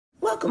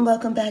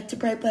Welcome back to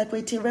Bright Black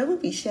White Tarot, where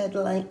we shed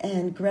light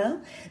and grow.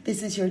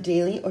 This is your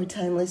daily or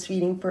timeless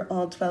reading for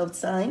all 12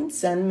 signs,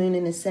 Sun, Moon,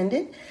 and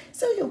Ascendant.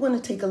 So you'll want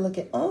to take a look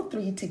at all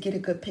three to get a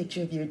good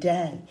picture of your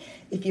day.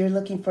 If you're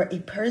looking for a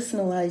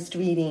personalized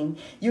reading,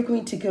 you're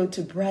going to go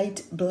to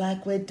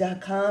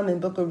brightblackwood.com and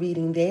book a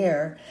reading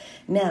there.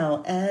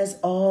 Now, as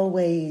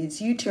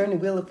always, you turn the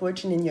wheel of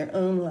fortune in your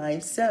own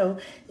life, so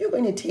you're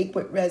going to take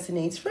what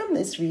resonates from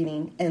this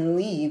reading and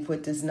leave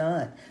what does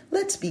not.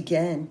 Let's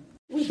begin.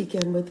 We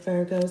begin with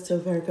Virgo. So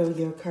Virgo,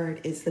 your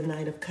card is the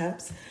Knight of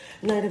Cups.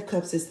 Knight of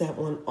Cups is that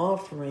one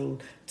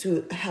offering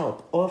to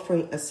help,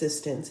 offering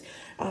assistance.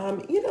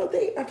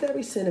 They are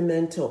very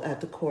sentimental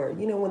at the core.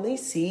 When they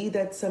see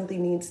that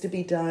something needs to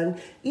be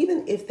done,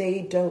 even if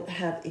they don't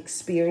have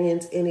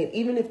experience in it,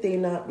 even if they're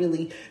not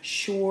really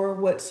sure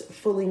what's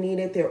fully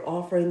needed, they're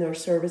offering their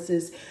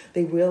services.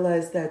 They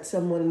realize that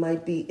someone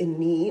might be in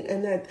need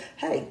and that,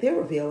 hey,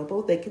 they're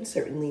available. They can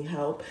certainly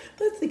help.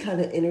 That's the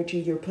kind of energy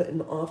you're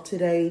putting off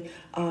today.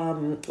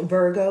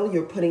 Virgo,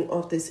 you're putting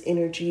off this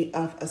energy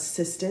of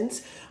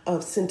assistance,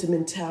 of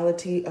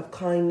sentimentality, of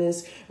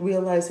kindness,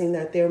 realizing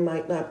that there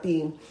might not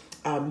be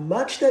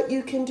much that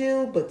you can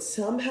do, but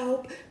some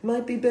help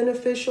might be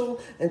beneficial.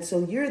 And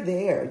so you're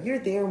there. You're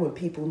there when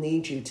people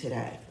need you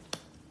today.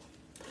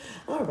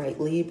 All right,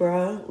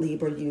 Libra.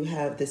 You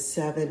have the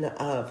Seven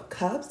of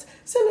Cups.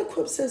 Seven of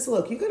Cups says,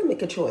 look, you got to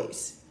make a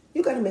choice.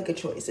 You got to make a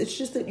choice. It's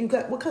just that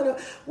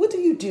what do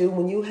you do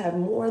when you have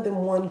more than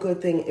one good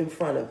thing in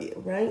front of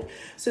you, right?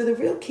 So the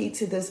real key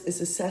to this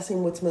is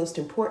assessing what's most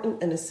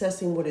important and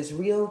assessing what is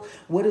real,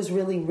 what is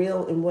really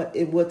real, and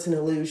what's an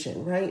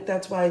illusion, right?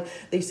 That's why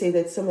they say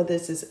that some of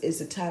this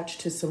is attached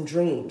to some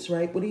dreams,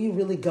 right? What are you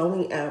really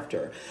going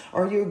after?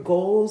 Are your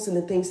goals and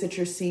the things that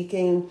you're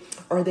seeking,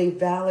 are they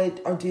valid,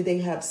 or do they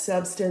have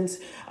substance?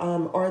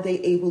 Are they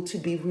able to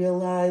be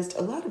realized?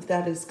 A lot of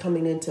that is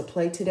coming into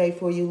play today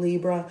for you,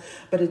 Libra,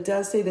 but it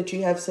does say that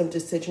you have some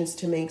decisions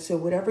to make. So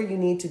whatever you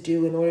need to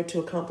do in order to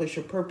accomplish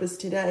your purpose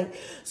today,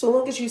 so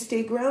long as you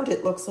stay grounded,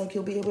 it looks like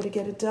you'll be able to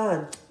get it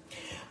done.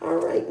 All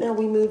right, now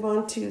we move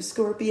on to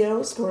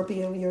Scorpio.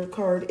 Scorpio, your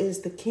card is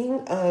the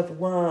King of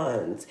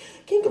Wands.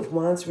 King of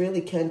Wands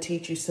really can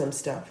teach you some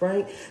stuff,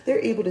 right?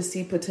 They're able to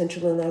see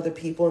potential in other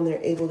people, and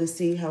they're able to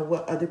see how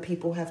what other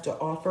people have to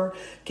offer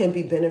can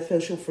be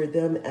beneficial for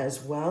them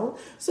as well.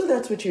 So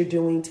that's what you're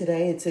doing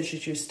today. It says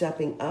that you're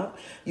stepping up.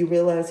 You're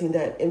realizing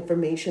that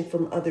information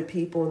from other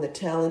people and the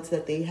talents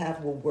that they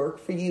have will work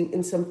for you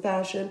in some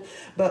fashion.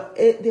 But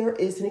there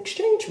is an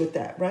exchange with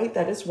that, right?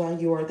 That is why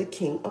you are the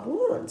King of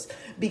Wands.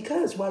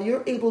 Because while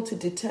you're able to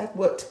detect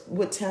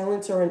what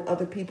talents are in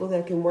other people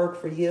that can work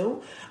for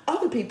you,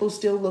 other people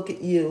still look at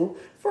you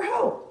for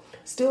help,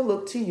 still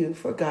look to you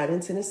for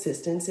guidance and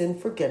assistance and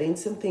for getting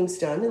some things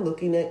done and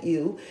looking at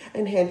you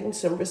and handing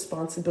some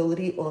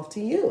responsibility off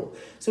to you.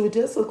 So it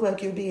does look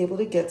like you'll be able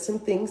to get some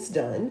things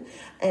done,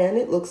 and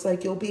it looks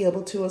like you'll be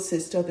able to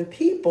assist other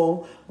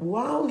people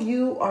while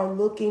you are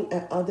looking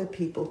at other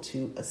people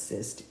to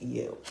assist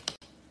you.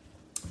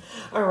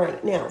 All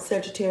right, now,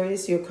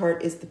 Sagittarius, your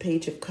card is the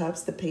Page of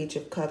Cups. The Page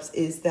of Cups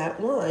is that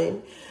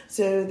one.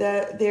 So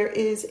that there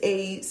is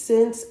a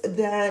sense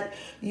that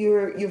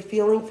you're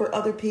feeling for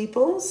other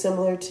people,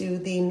 similar to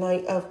the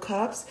Knight of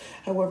Cups.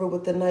 However,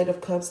 with the Knight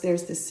of Cups,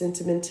 there's this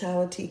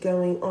sentimentality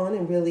going on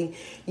and really,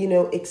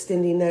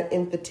 extending that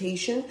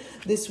invitation.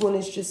 This one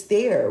is just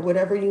there.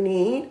 Whatever you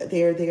need,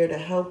 they're there to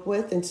help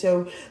with. And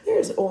so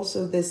there's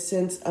also this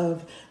sense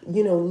of,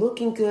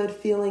 looking good,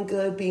 feeling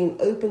good, being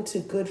open to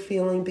good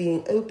feeling,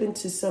 being open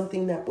to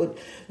something that would,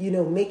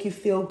 make you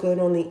feel good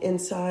on the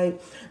inside.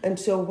 And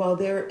so while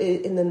they're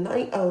in the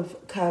Knight of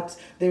Cups,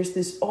 there's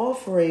this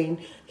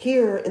offering.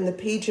 Here in the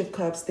Page of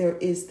Cups, there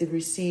is the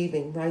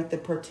receiving, right? The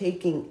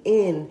partaking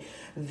in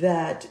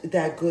that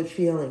good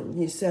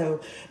feeling.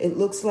 So it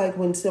looks like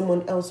when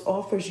someone else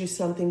offers you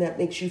something that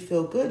makes you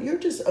feel good, you're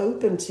just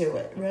open to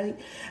it, right?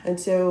 And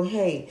so,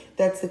 hey,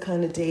 that's the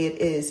kind of day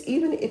it is.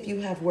 Even if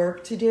you have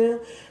work to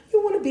do,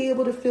 you want to be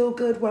able to feel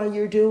good while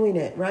you're doing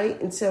it, right?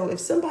 And so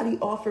if somebody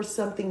offers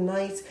something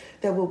nice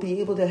that will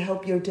be able to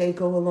help your day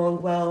go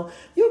along well,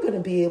 you're going to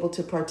be able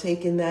to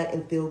partake in that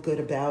and feel good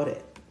about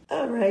it.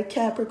 All right,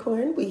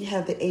 Capricorn, we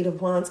have the Eight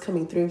of Wands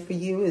coming through for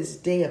you. It's a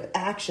day of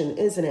action,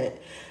 isn't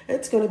it?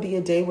 It's going to be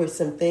a day where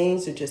some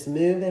things are just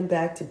moving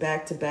back to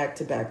back to back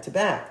to back to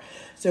back.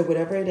 So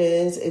whatever it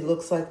is, it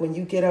looks like when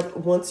you get up,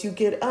 once you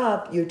get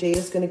up, your day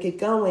is going to get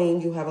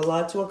going. You have a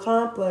lot to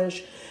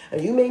accomplish,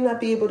 and you may not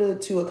be able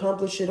to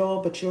accomplish it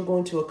all, but you're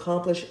going to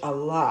accomplish a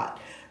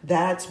lot.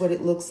 That's what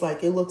it looks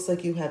like. It looks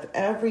like you have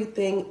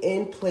everything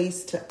in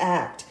place to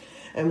act.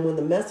 And when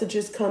the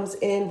messages comes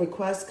in,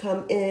 requests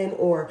come in,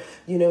 or,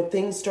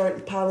 things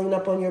start piling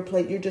up on your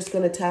plate, you're just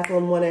going to tackle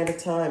them one at a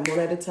time,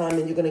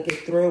 and you're going to get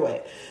through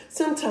it.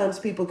 Sometimes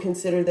people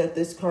consider that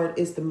this card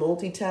is the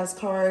multitask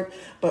card,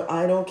 but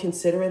I don't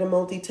consider it a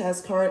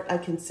multitask card. I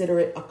consider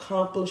it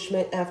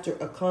accomplishment after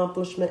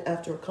accomplishment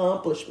after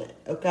accomplishment,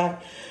 okay?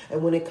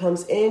 And when it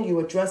comes in, you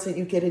address it,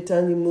 you get it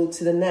done, you move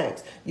to the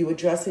next. You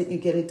address it, you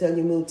get it done,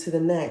 you move to the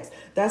next.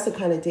 That's the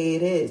kind of day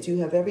it is. You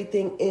have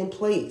everything in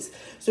place.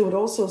 So it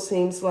also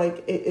seems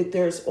like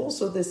there's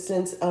also this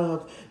sense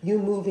of you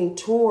moving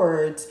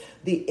towards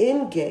the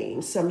end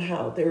game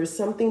somehow. There is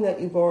something that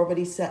you've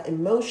already set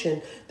in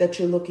motion that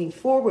you're looking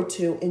forward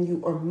to, and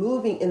you are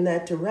moving in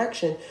that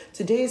direction.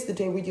 Today is the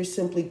day where you're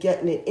simply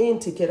getting it in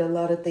to get a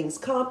lot of things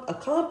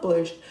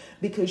accomplished,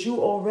 because you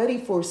already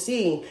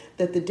foresee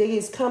that the day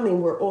is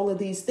coming where all of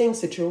these things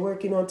that you're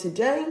working on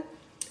today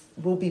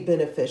will be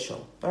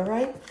beneficial. All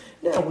right.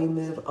 Now we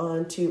move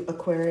on to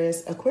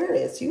Aquarius.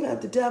 Aquarius, you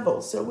have the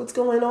devil. So what's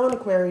going on,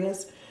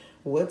 Aquarius?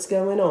 What's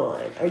going on?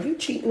 Are you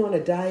cheating on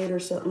a diet or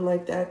something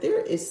like that?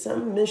 There is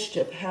some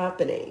mischief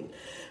happening.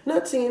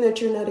 Not saying that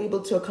you're not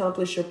able to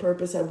accomplish your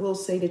purpose. I will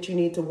say that you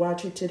need to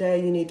watch it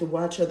today. You need to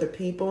watch other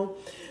people.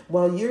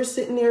 While you're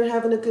sitting there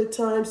having a good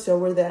time,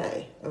 so are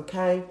they.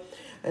 Okay?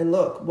 And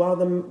look, while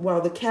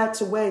the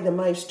cat's away, the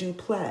mice do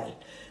play.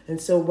 And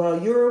so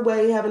while you're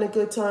away having a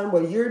good time,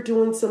 while you're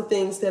doing some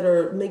things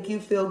that make you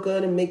feel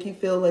good and make you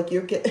feel like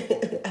you're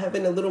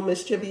having a little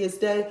mischievous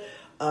day,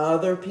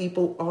 other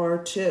people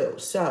are too.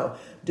 So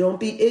don't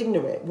be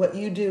ignorant. What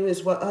you do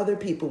is what other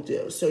people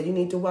do. So you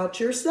need to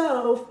watch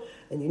yourself,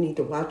 and you need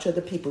to watch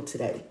other people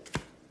today.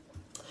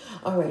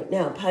 All right,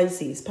 now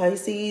Pisces.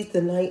 Pisces,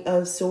 the Knight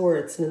of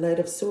Swords. The Knight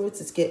of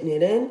Swords is getting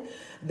it in.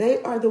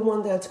 They are the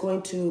one that's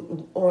going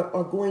to, or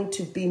are going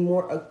to be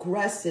more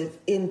aggressive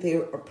in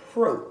their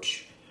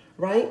approach.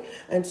 Right?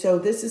 And so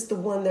this is the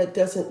one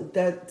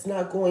that's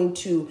not going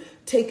to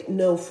take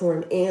no for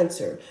an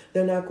answer.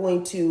 They're not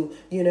going to,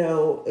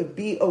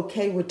 be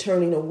okay with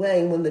turning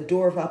away when the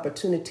door of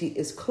opportunity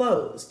is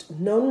closed.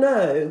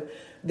 No,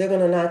 they're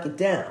going to knock it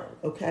down.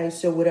 Okay.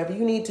 So whatever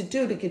you need to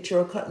do to get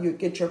your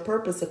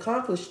purpose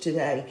accomplished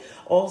today,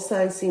 all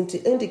signs seem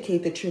to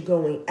indicate that you're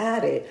going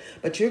at it,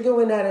 but you're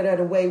going at it at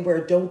a way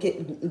where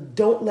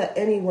don't let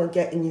anyone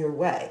get in your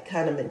way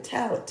kind of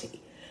mentality.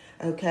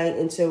 Okay,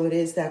 and so it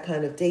is that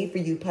kind of day for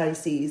you,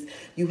 Pisces.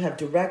 You have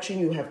direction,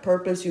 you have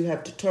purpose, you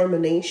have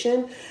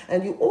determination,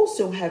 and you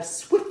also have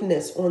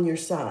swiftness on your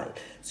side.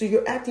 So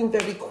you're acting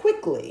very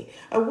quickly.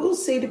 I will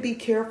say to be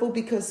careful,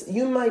 because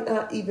you might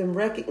not even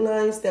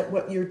recognize that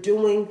what you're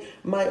doing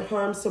might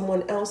harm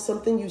someone else.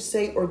 Something you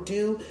say or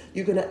do,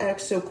 you're going to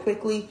act so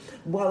quickly.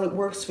 While it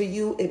works for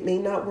you, it may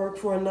not work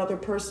for another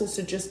person.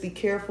 So just be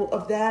careful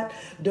of that.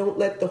 Don't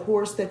let the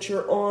horse that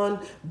you're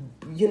on,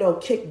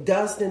 kick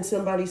dust in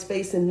somebody's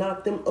face and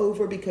knock them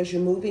over because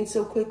you're moving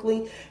so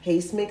quickly.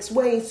 Haste makes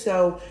waste.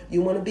 So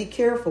you want to be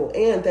careful.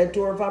 And that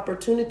door of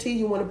opportunity,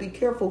 you want to be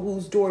careful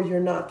whose door you're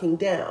knocking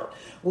down.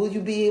 Will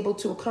you be able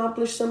to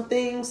accomplish some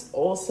things?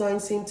 All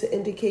signs seem to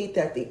indicate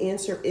that the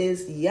answer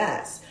is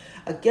yes.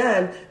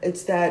 Again,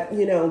 it's that,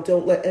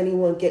 don't let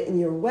anyone get in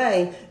your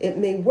way. It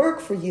may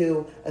work for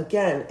you,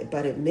 again,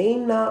 but it may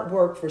not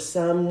work for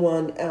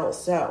someone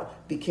else. So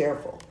be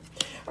careful.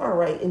 All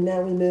right, and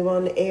now we move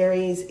on to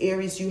Aries.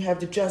 Aries, you have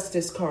the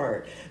Justice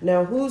card.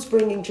 Now, who's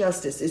bringing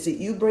justice? Is it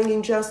you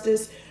bringing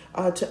justice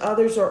to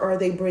others, or are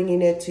they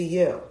bringing it to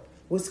you?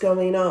 What's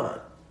going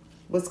on?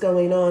 What's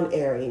going on,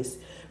 Aries?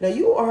 Now,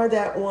 you are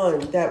that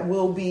one that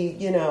will be,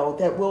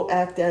 that will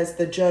act as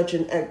the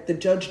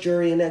judge,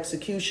 jury, and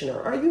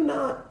executioner. Are you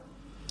not?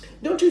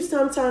 Don't you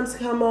sometimes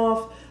come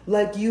off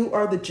like you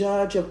are the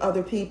judge of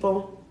other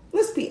people?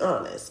 Let's be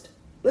honest.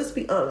 Let's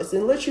be honest.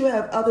 Unless you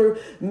have other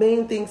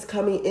main things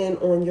coming in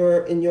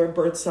your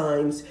birth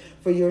signs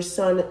for your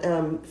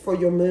sun, for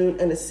your moon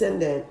and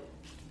ascendant,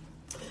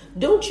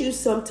 don't you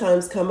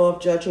sometimes come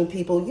off judging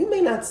people? You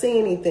may not say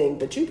anything,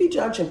 but you be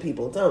judging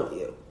people, don't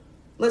you?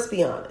 Let's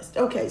be honest.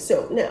 Okay,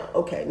 so now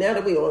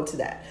that we're on to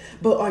that.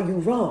 But are you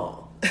wrong?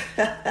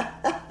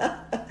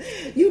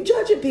 You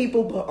judging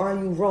people, but are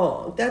you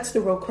wrong? That's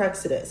the real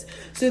crux of this.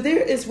 So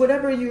there is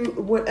whatever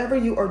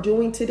you are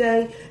doing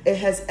today, it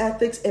has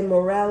ethics and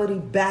morality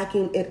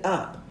backing it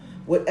up.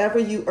 Whatever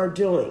you are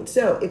doing.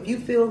 So if you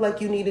feel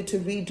like you needed to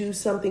redo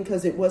something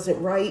because it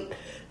wasn't right,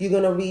 you're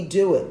going to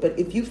redo it. But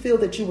if you feel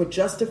that you were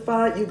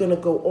justified, you're going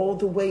to go all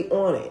the way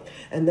on it.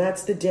 And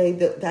that's the day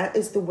that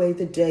is the way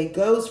the day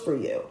goes for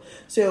you.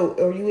 So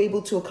are you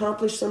able to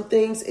accomplish some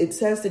things? It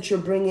says that you're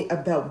bringing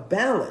about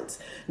balance.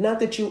 Not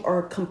that you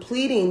are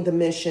completing the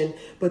mission,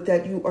 but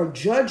that you are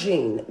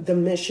judging the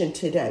mission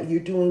today.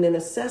 You're doing an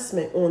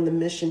assessment on the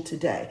mission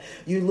today.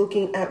 You're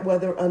looking at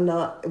whether or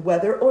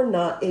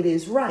not it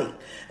is right.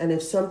 And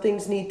if some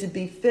things need to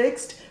be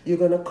fixed, you're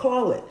going to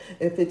call it.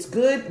 If it's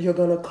good, you're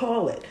going to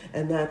call it.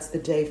 And that's the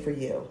day for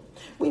you.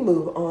 We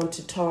move on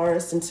to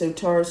Taurus. And so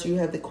Taurus, you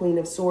have the Queen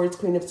of Swords.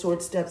 Queen of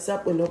Swords steps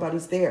up when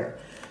nobody's there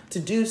to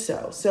do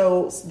so.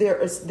 So there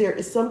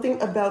is something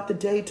about the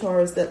day,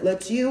 Taurus, that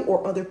lets you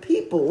or other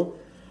people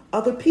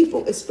Other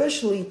people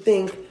especially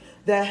think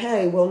that,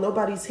 hey, well,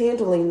 nobody's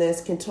handling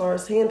this. Can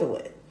Taurus handle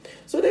it?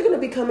 So they're going to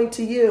be coming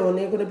to you, and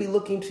they're going to be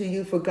looking to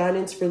you for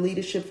guidance, for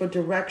leadership, for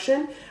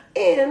direction.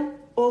 And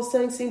all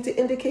signs seem to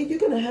indicate you're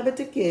going to have it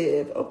to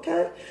give,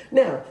 okay?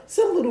 Now,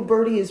 some little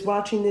birdie is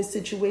watching this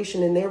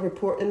situation, and they're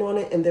reporting on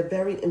it, and they're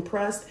very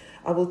impressed.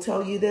 I will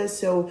tell you this.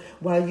 So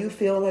while you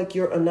feel like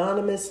you're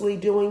anonymously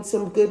doing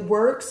some good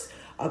works,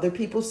 other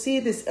people see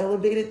this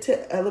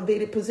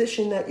elevated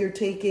position that you're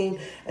taking,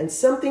 and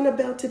something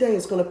about today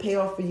is going to pay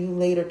off for you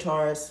later,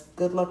 Taurus.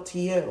 Good luck to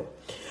you.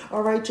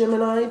 All right,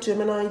 Gemini.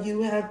 Gemini,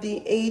 you have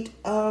the 8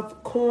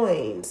 of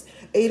coins.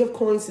 8 of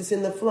coins is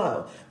in the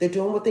flow. They're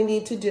doing what they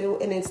need to do,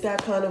 and it's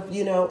that kind of,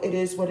 it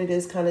is what it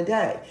is kind of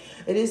day.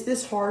 It is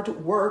this hard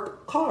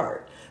work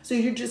card. So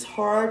you're just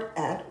hard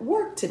at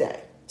work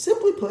today.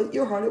 Simply put,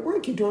 you're hard at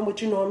work. You're doing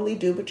what you normally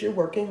do, but you're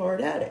working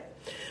hard at it.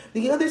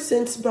 The other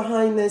sense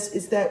behind this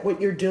is that what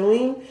you're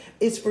doing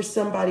is for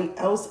somebody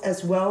else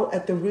as well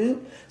at the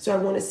root. So I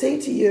want to say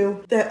to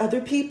you that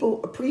other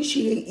people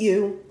appreciate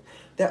you,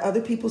 that other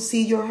people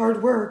see your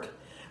hard work,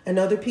 and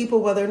other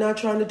people, while they're not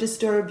trying to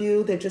disturb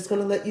you, they're just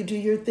going to let you do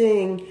your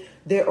thing.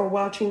 They are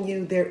watching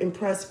you. They're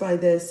impressed by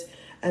this,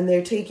 and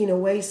they're taking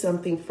away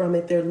something from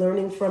it. They're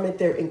learning from it.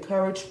 They're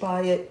encouraged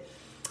by it.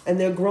 And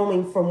they're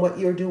growing from what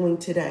you're doing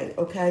today,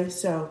 okay?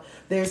 So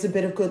there's a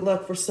bit of good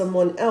luck for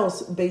someone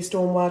else based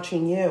on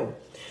watching you.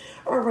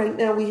 All right,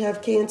 now we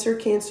have Cancer.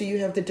 Cancer, you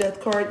have the death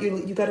card.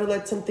 You got to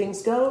let some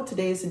things go.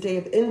 Today is a day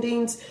of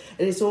endings.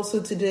 It is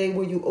also today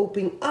where you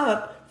open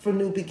up for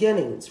new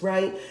beginnings,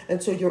 right?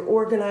 And so you're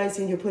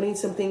organizing, you're putting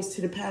some things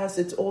to the past.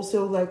 It's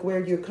also like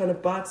where you're kind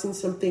of boxing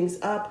some things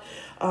up.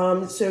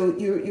 So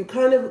you're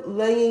kind of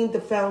laying the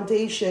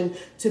foundation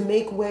to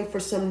make way for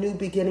some new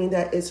beginning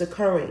that is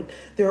occurring.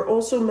 There are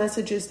also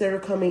messages that are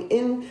coming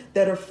in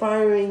that are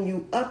firing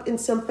you up in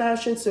some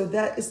fashion. So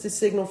that is the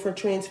signal for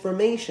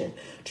transformation.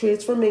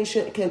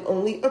 Transformation can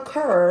only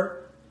occur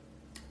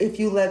if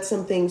you let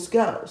some things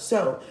go.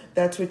 So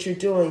that's what you're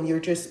doing. You're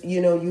just,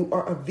 you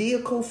are a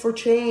vehicle for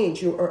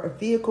change. You are a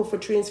vehicle for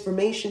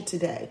transformation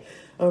today.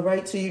 All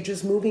right. So you're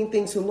just moving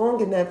things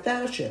along in that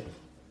fashion,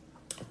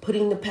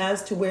 putting the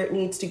past to where it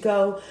needs to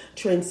go,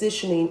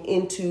 transitioning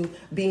into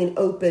being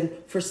open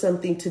for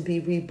something to be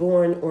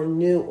reborn or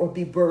new, or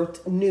be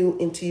birthed new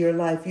into your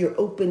life. You're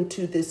open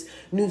to this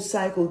new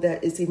cycle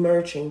that is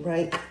emerging,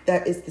 right?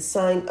 That is the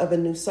sign of a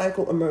new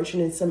cycle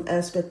emerging in some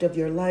aspect of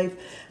your life,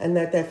 and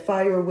that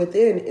fire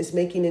within is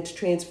making its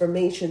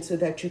transformation so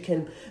that you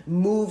can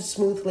move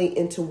smoothly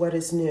into what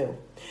is new.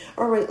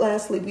 All right,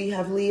 lastly, we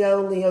have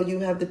Leo. Leo, you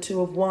have the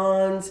 2 of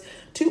Wands.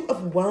 2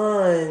 of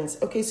Wands.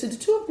 Okay, so the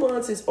 2 of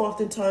Wands is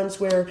oftentimes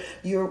where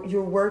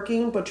you're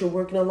working, but you're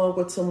working along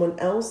with someone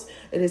else.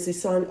 It is a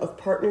sign of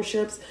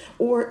partnerships,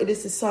 or it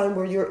is a sign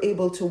where you're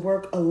able to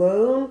work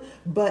alone,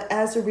 but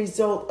as a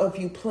result of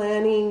you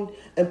planning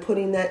and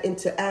putting that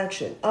into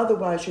action.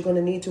 Otherwise, you're going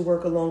to need to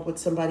work along with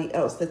somebody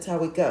else. That's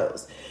how it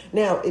goes.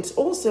 Now, it's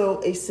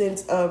also a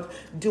sense of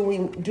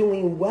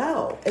doing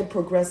well and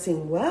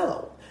progressing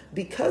well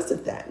because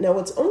of that. Now,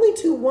 it's only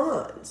 2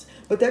 wands,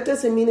 but that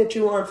doesn't mean that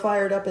you aren't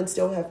fired up and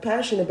still have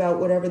passion about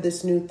whatever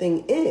this new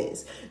thing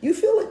is. You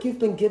feel like you've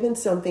been given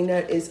something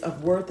that is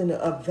of worth and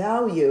of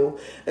value,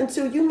 and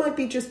so you might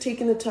be just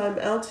taking the time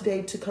out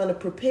today to kind of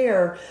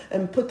prepare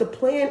and put the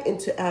plan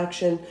into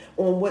action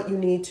on what you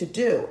need to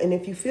do. And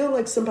if you feel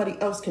like somebody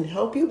else can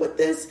help you with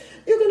this,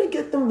 you're going to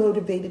get them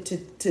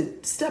motivated to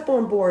step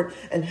on board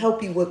and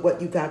help you with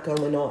what you got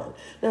going on.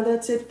 Now,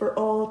 that's it for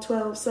all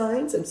 12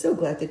 signs. I'm so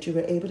glad that you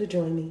were able to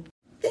join me.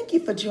 Thank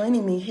you for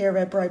joining me here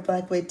at Bright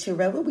Blackwood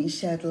Tarot, where we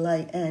shed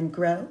light and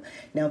grow.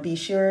 Now be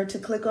sure to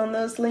click on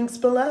those links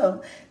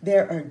below.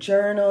 There are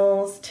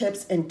journals,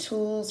 tips, and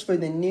tools for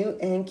the new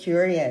and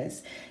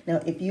curious.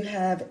 Now, if you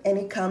have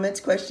any comments,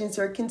 questions,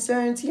 or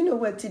concerns, you know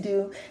what to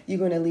do. You're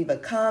going to leave a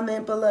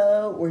comment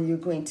below, or you're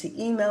going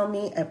to email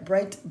me at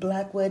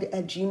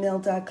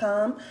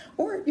brightblackwood@gmail.com,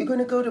 or you're going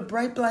to go to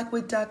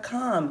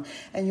brightblackwood.com,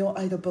 and you'll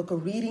either book a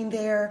reading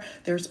there.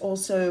 There's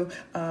also,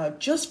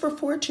 just for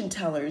fortune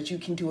tellers, you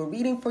can do a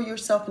reading for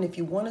yourself, and if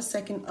you want a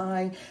second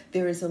eye,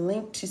 there is a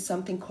link to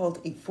something called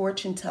a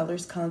fortune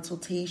teller's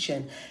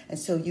consultation, and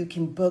so you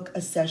can book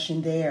a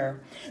session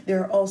there.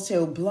 There are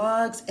also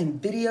blogs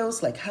and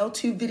videos, like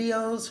how-to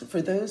videos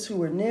for those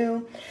who are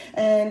new,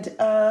 and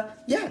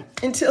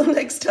until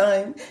next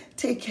time,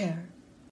 take care.